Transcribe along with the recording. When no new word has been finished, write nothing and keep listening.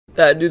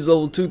That dude's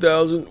level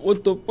 2000.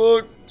 What the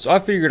fuck? So I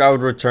figured I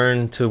would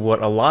return to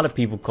what a lot of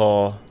people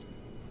call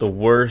the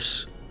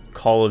worst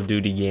Call of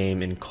Duty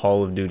game in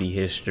Call of Duty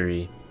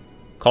history.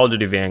 Call of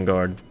Duty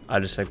Vanguard. I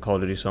just said Call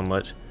of Duty so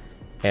much.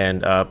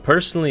 And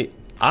personally,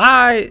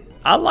 I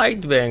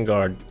liked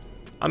Vanguard.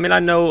 I mean, I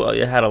know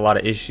it had a lot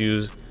of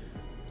issues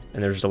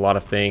and there's a lot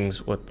of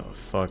things. What the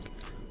fuck?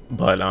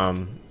 But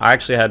I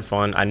actually had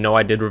fun. I know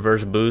I did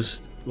reverse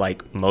boost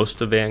like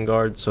most of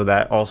Vanguard, so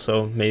that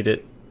also made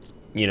it,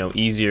 you know,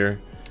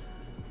 easier.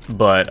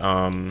 But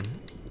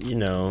you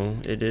know,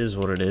 it is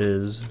what it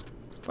is.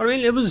 I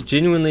mean, it was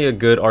genuinely a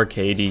good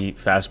arcadey,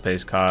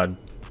 fast-paced COD.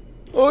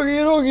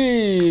 Okie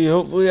dokie.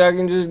 Hopefully I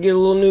can just get a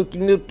little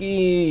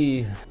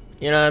nookie.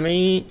 You know what I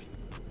mean?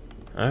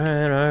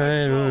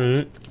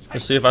 Alright.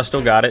 Let's see if I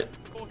still got it.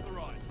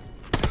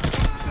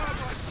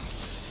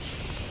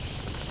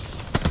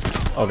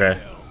 Okay.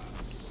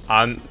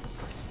 I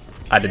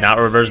did not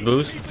reverse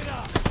boost,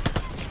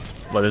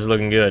 but it's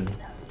looking good.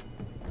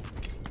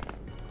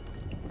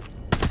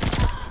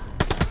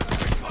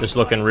 It's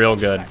looking real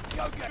good.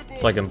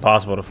 It's like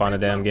impossible to find a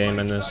damn game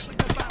in this.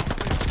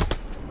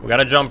 We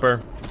got a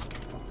jumper.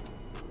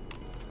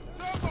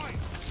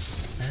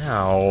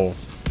 Ow.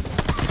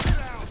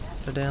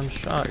 The damn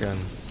shotgun.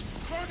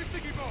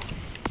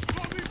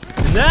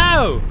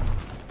 No!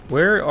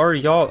 Where are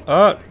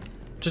y'all?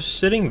 Just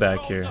sitting back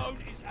here.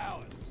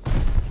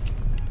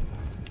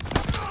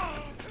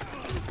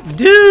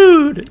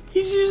 Dude!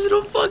 He's using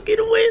a fucking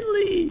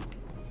Whitley!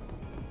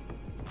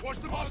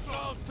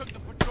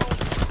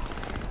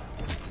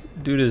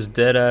 Dude is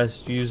dead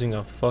ass using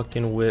a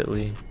fucking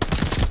Whitley.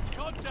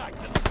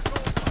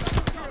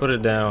 Put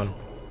it down.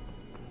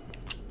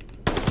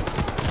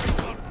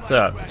 What's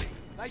up?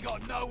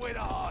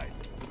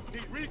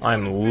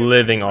 I'm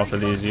living off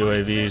of these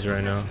UAVs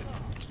right now.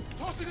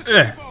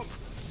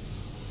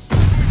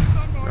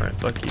 Alright,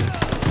 fuck you.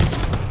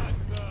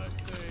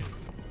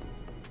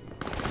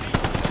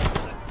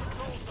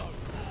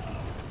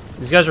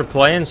 These guys are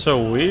playing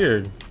so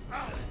weird.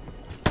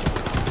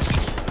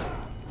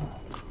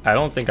 I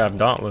don't think I have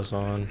Dauntless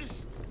on.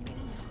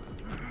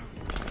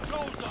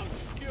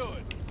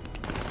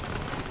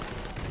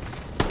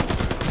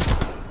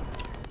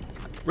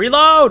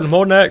 Reload!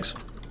 More next.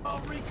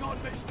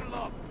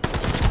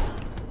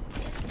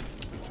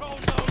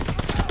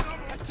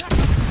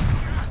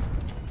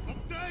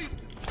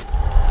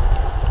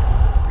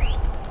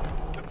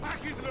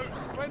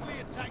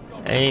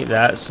 Ain't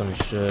that some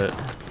shit?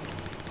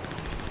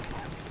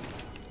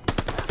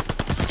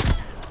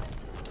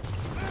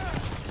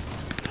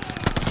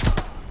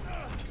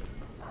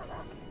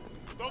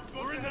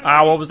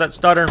 Ah, what was that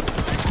stutter?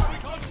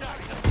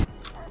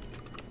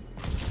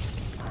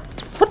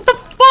 What the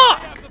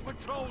fuck?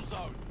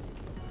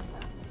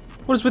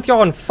 What is with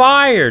y'all on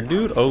fire,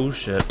 dude? Oh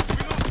shit.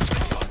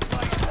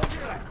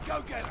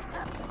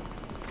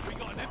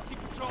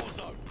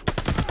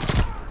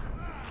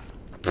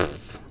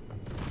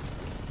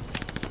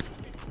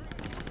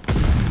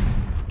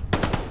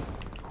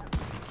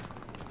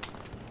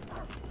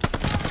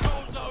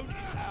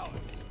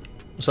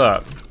 What's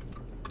up?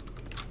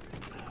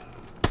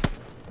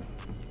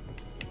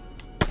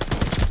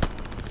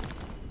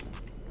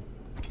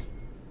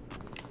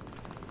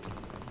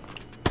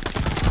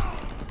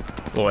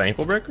 Little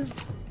ankle breaker?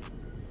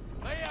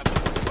 They have the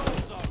control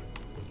zone.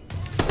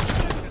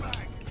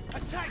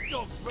 Attack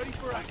dogs ready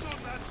for action.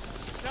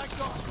 Attack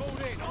dogs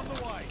called in on the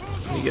way.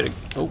 You get a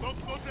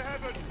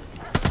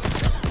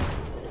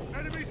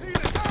Enemies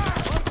healing.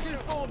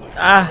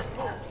 Ah.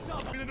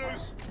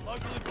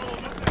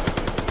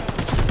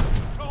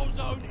 Control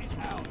zone is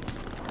out.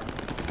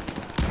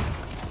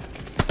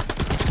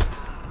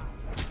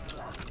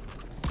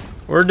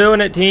 We're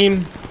doing it,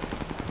 team.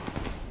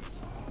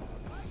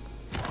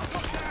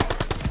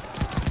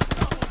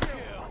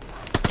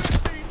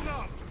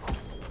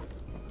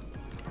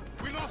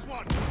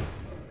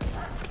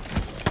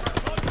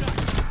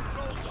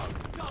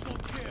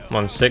 I'm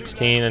on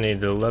 16, I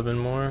need 11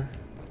 more,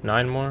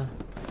 9 more.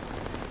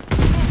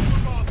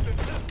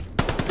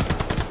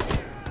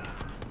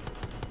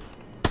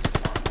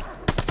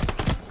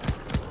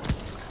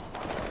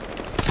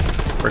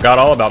 Forgot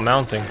all about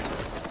mounting.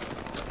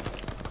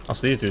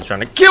 Also, these dudes trying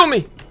to kill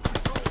me!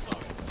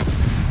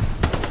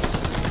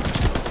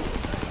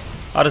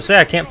 I just say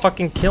I can't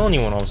fucking kill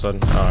anyone all of a sudden.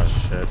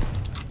 Oh shit.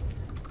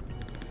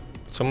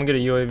 Someone get a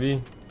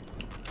UAV.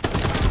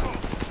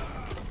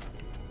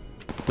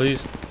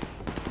 Please.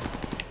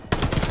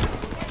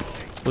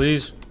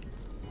 Please.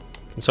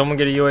 Can someone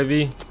get a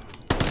UAV?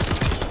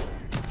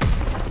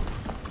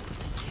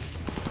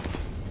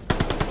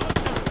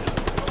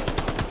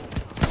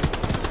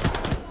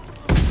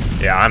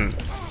 Yeah, I'm...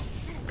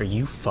 Are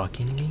you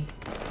fucking me?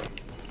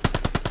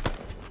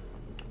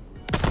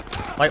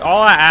 Like,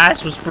 all I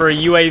asked was for a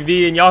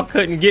UAV and y'all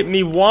couldn't get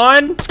me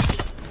one?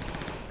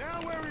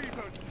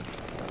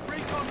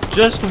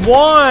 Just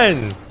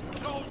one!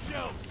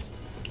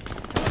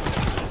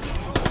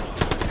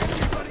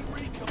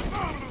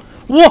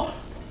 Whoa!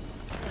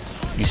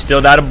 You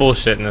still died of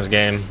bullshit in this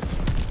game.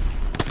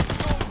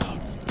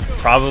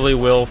 Probably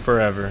will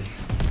forever.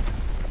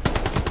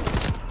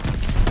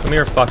 Come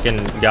here, fucking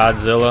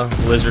Godzilla,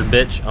 lizard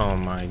bitch. Oh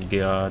my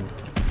god.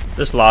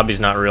 This lobby's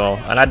not real,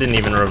 and I didn't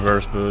even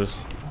reverse boost.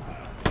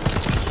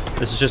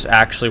 This is just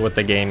actually what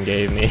the game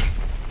gave me.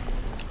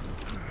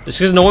 Just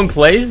because no one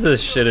plays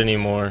this shit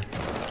anymore.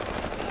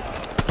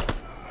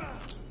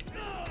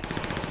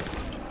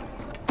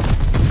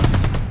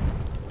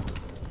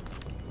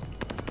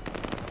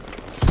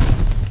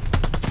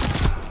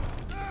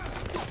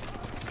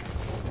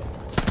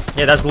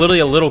 Yeah, that's literally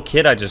a little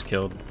kid I just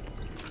killed.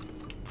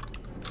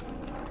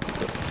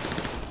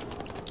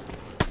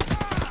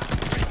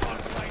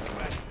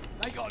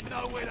 They got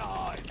nowhere to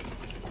hide.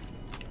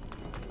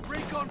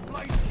 Recon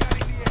plane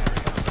scanning the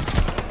area.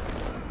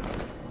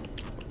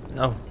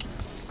 No.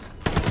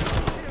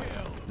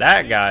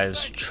 That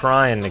guy's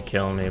trying to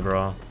kill me,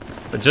 bro.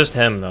 But just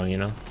him, though, you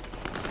know?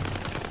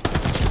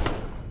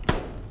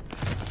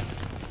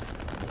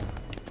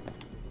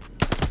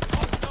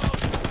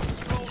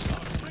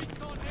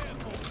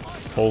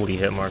 Holy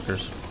hit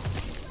markers.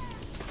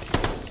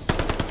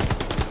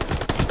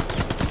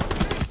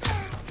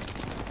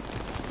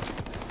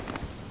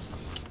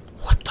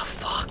 What the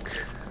fuck?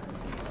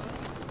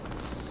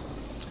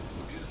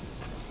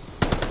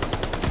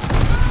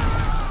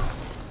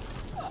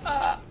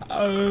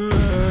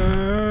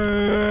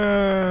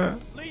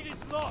 Lead is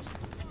lost.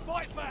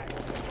 Fight back.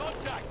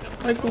 Contact them.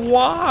 Like,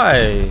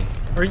 why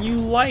are you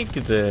like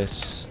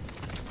this?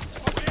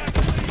 We have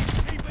the lead.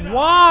 Keep it up.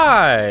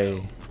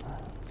 Why?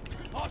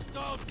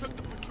 Hostiles took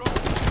the patrol.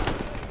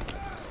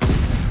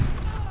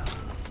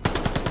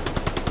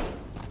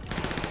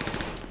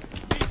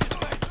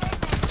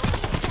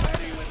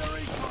 Ready with the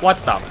recon. What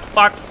the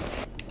fuck?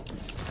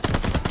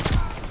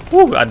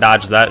 Woo, I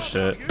dodged that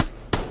shit.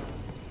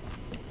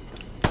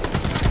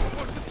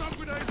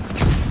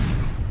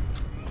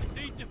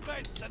 Need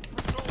defense and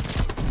patrol.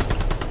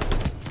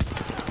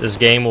 This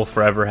game will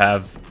forever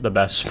have the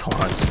best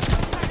spawns.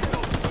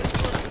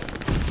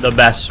 The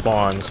best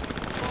spawns.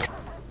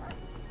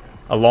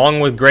 Along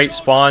with great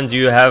spawns,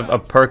 you have a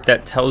perk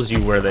that tells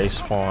you where they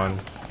spawn.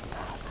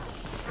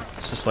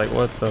 It's just like,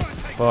 what the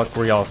fuck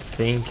were y'all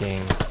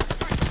thinking?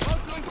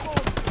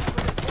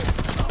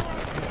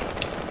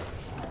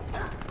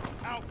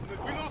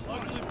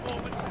 Local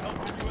informants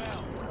helping you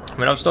out. I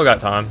mean, I've still got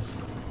time.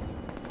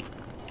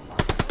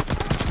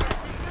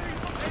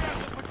 They have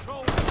the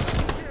patrol.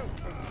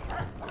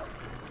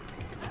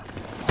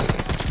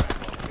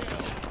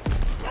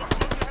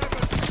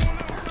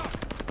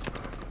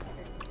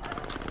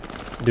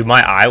 Dude,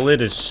 my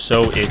eyelid is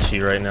so itchy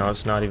right now.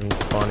 It's not even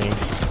funny.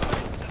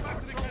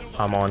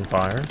 I'm on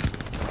fire.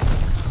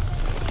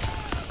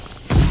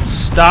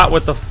 Stop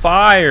with the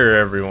fire,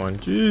 everyone.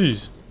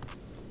 Jeez.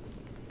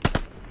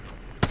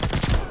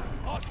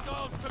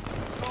 Hostiles took the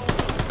patrol.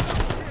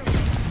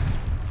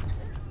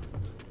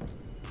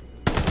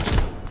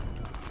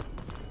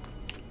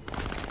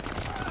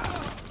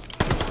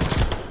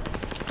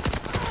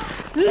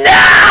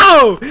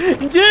 No!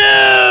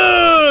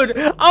 Dude!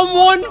 I'm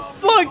one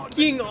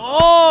fucking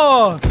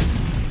off!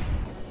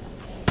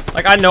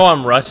 Like, I know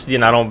I'm rusty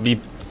and I don't be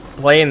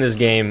playing this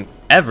game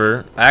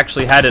ever. I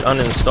actually had it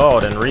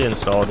uninstalled and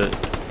reinstalled it.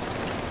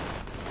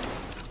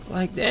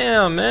 Like,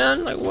 damn,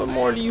 man. Like, what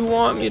more do you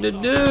want me to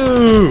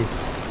do?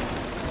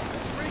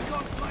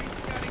 Recon plane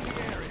scanning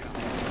the area.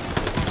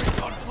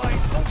 Recon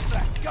planes all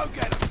set. Go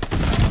get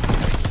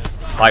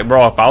them. Like,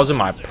 bro, if I was in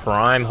my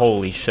prime,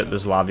 holy shit,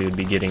 this lobby would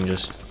be getting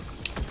just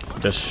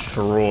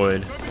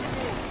destroyed.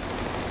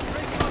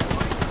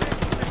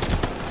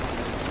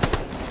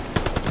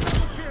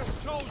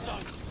 Control zone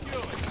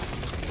secured.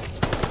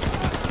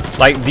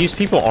 Like, these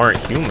people aren't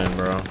human,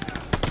 bro.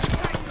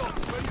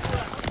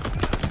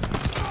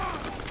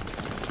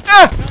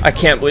 Ah! I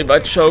can't believe I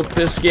choked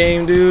this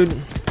game, dude.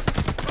 Control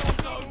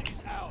zone is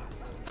ours.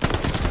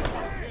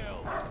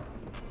 Kill.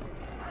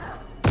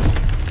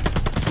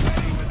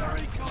 Ready with the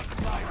recon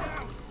plane.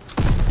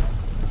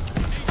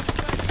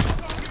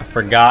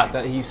 Forgot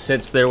that he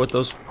sits there with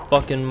those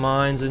fucking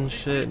mines and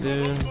shit,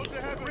 dude.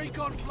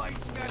 Recon plane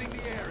scanning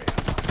the area.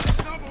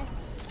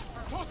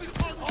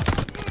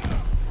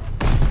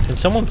 Can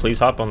someone please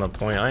hop on the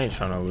point? I ain't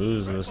trying to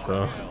lose this,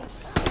 though.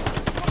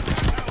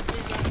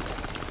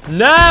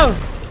 No!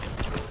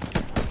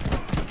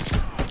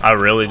 I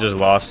really just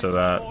lost to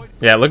that.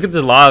 Yeah, look at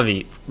the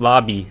lobby.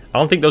 I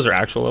don't think those are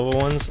actual level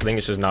ones. I think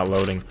it's just not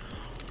loading.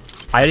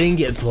 I didn't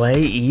get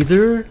play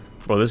either?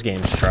 Bro, this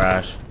game's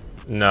trash.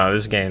 No,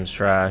 this game's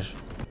trash.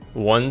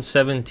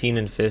 117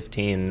 and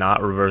 15,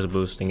 not reverse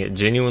boosting. It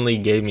genuinely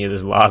gave me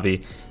this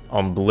lobby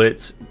on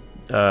Blitz.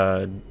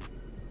 What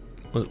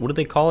did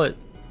they call it?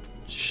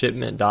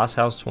 Shipment DOS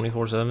House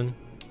 24/7?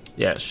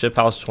 Yeah, Ship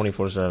House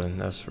 24/7.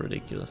 That's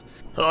ridiculous.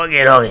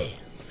 Okay.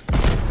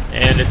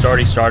 And it's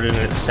already started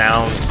and it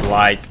sounds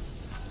like...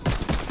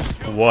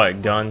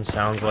 What gun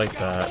sounds like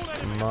that?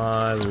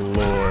 My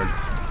lord.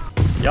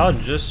 Y'all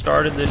just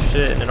started this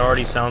shit and it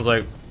already sounds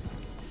like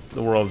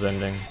the world's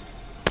ending.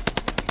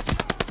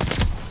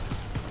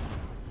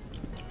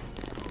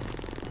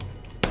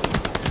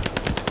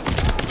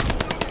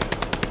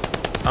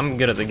 I'm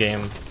good at the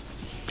game.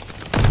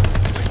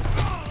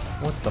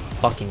 What the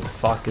fucking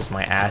fuck is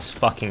my ass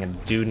fucking a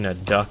dude and a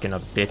duck and a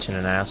bitch and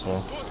an asshole?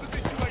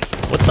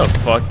 What the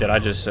fuck did I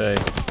just say?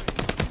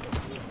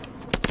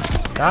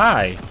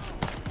 Die.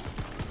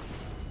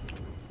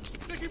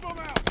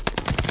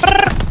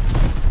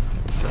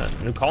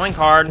 Shit. New calling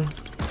card.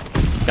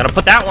 Gotta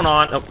put that one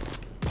on. Oh.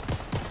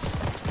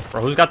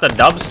 Bro, who's got the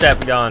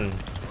dubstep gun?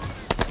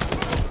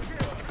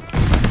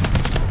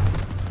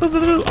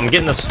 I'm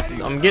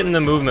getting the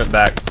movement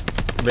back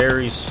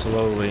very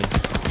slowly.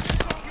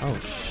 Oh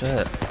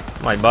shit.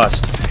 I might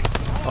bust.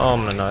 Oh,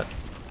 I'm gonna nut.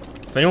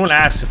 If anyone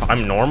asks if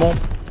I'm normal,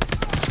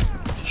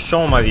 just show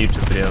them my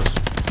YouTube videos.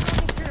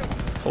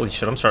 Holy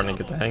shit, I'm starting to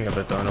get the hang of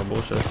it though, no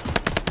bullshit.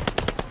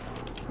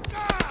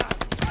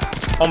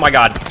 Oh my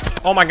god.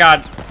 Oh my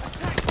god.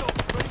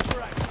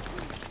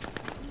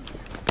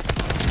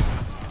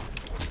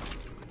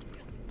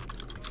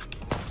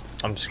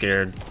 I'm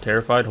scared.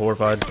 Terrified,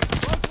 horrified.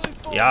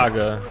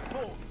 Yaga.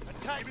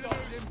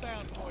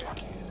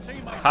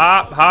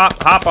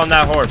 Hop on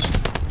that horse.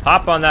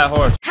 Hop on that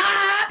horse.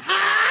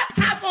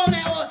 Hop on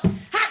that horse.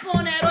 Hop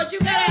on that horse. You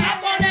gotta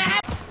hop on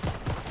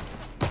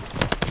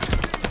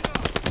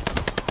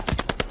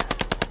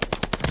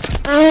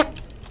that.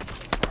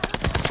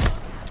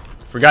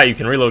 Forgot you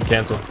can reload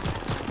cancel.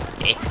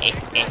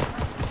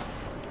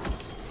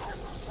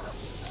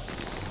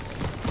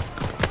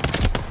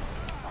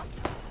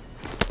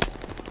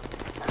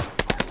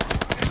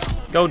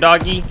 Go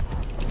doggy.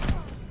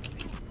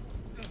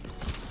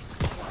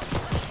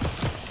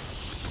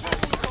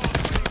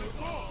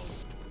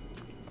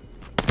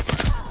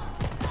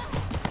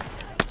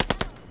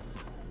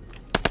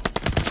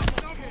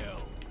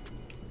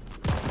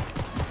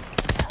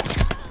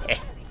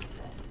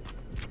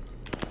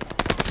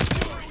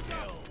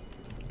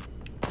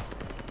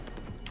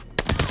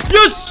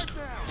 Yes!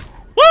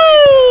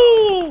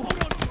 Woo!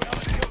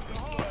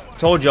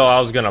 Told y'all I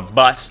was gonna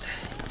bust.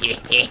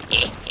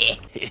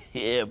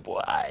 Yeah,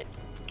 boy.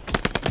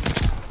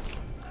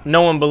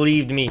 No one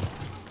believed me.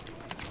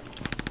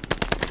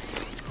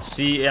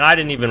 See, and I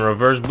didn't even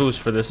reverse boost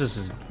for this.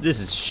 This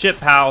is ship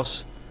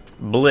house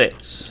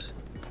blitz.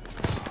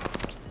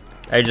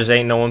 There just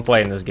ain't no one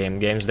playing this game.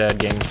 Game's dead,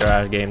 game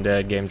trash, game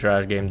dead, game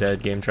trash, game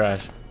dead, game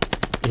trash.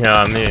 You know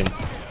what I mean?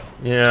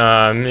 You know what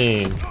I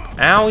mean?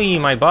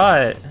 Owie, my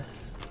butt.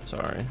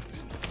 Sorry.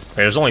 Wait,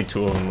 there's only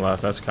 2 of them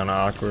left. That's kind of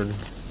awkward.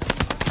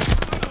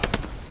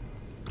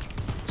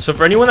 So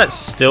for anyone that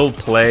still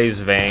plays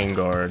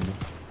Vanguard,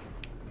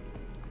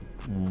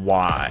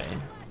 why?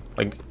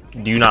 Like,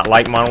 do you not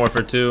like Modern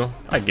Warfare 2?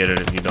 I get it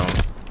if you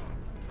don't.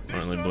 I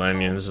don't really blame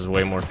you. This is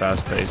way more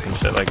fast-paced and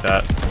shit like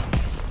that.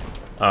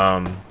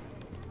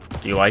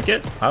 Do you like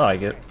it? I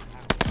like it.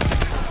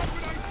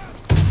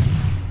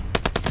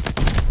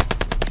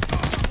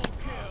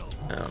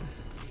 Yeah.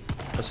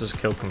 This is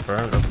kill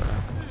confirmed. Okay.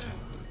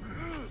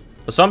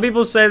 But some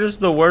people say this is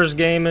the worst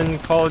game in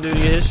Call of Duty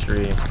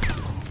history.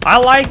 I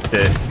liked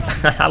it.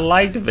 I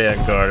liked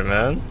Vanguard,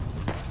 man.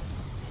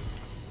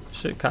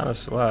 Shit kind of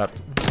slapped.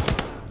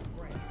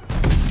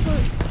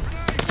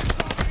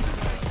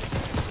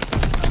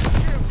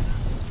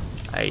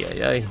 Ay,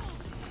 ay, ay.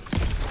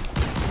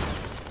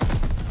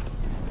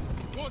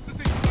 What's the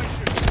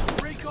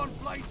situation? Recon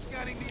plane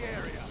scanning the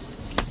area.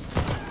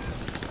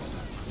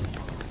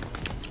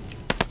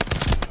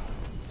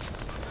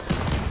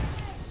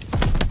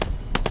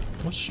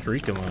 What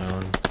streak am I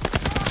on?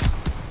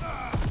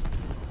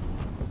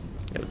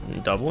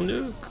 Double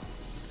nuke?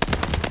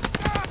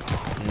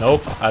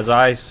 Nope, as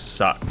I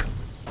suck.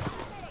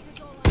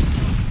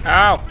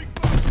 Ow!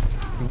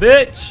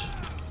 Bitch!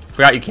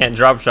 Forgot you can't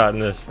drop shot in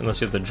this unless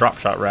you have the drop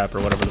shot wrap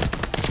or whatever.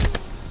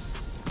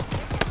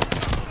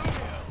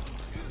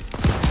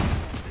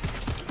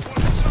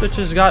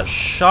 Bitches got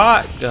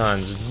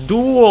shotguns,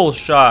 dual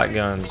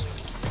shotguns.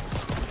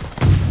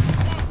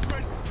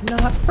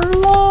 Not for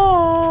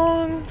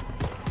long.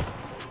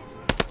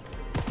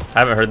 I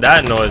haven't heard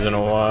that noise in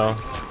a while.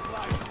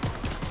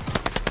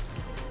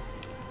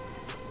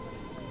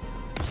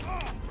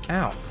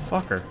 Ow,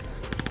 fucker.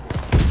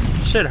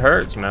 Shit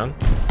hurts, man.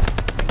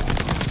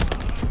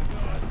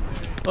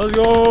 Let's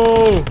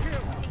go!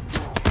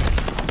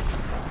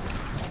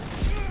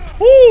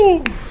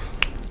 Woo!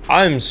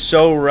 I'm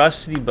so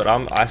rusty, but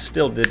I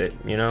still did it,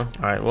 you know?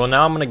 Alright, well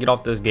now I'm gonna get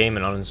off this game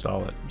and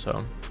uninstall it.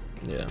 So,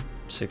 yeah.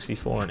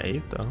 64 and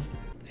 8 though.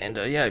 And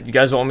yeah, if you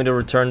guys want me to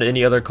return to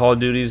any other Call of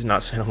Duties,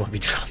 not saying I'm gonna be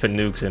dropping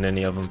nukes in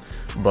any of them,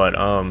 but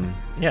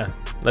yeah,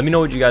 let me know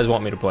what you guys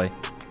want me to play.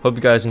 Hope you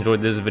guys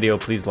enjoyed this video.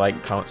 Please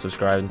like, comment,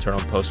 subscribe, and turn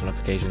on post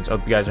notifications.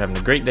 Hope you guys are having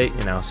a great day,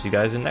 and I'll see you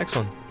guys in the next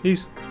one.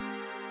 Peace.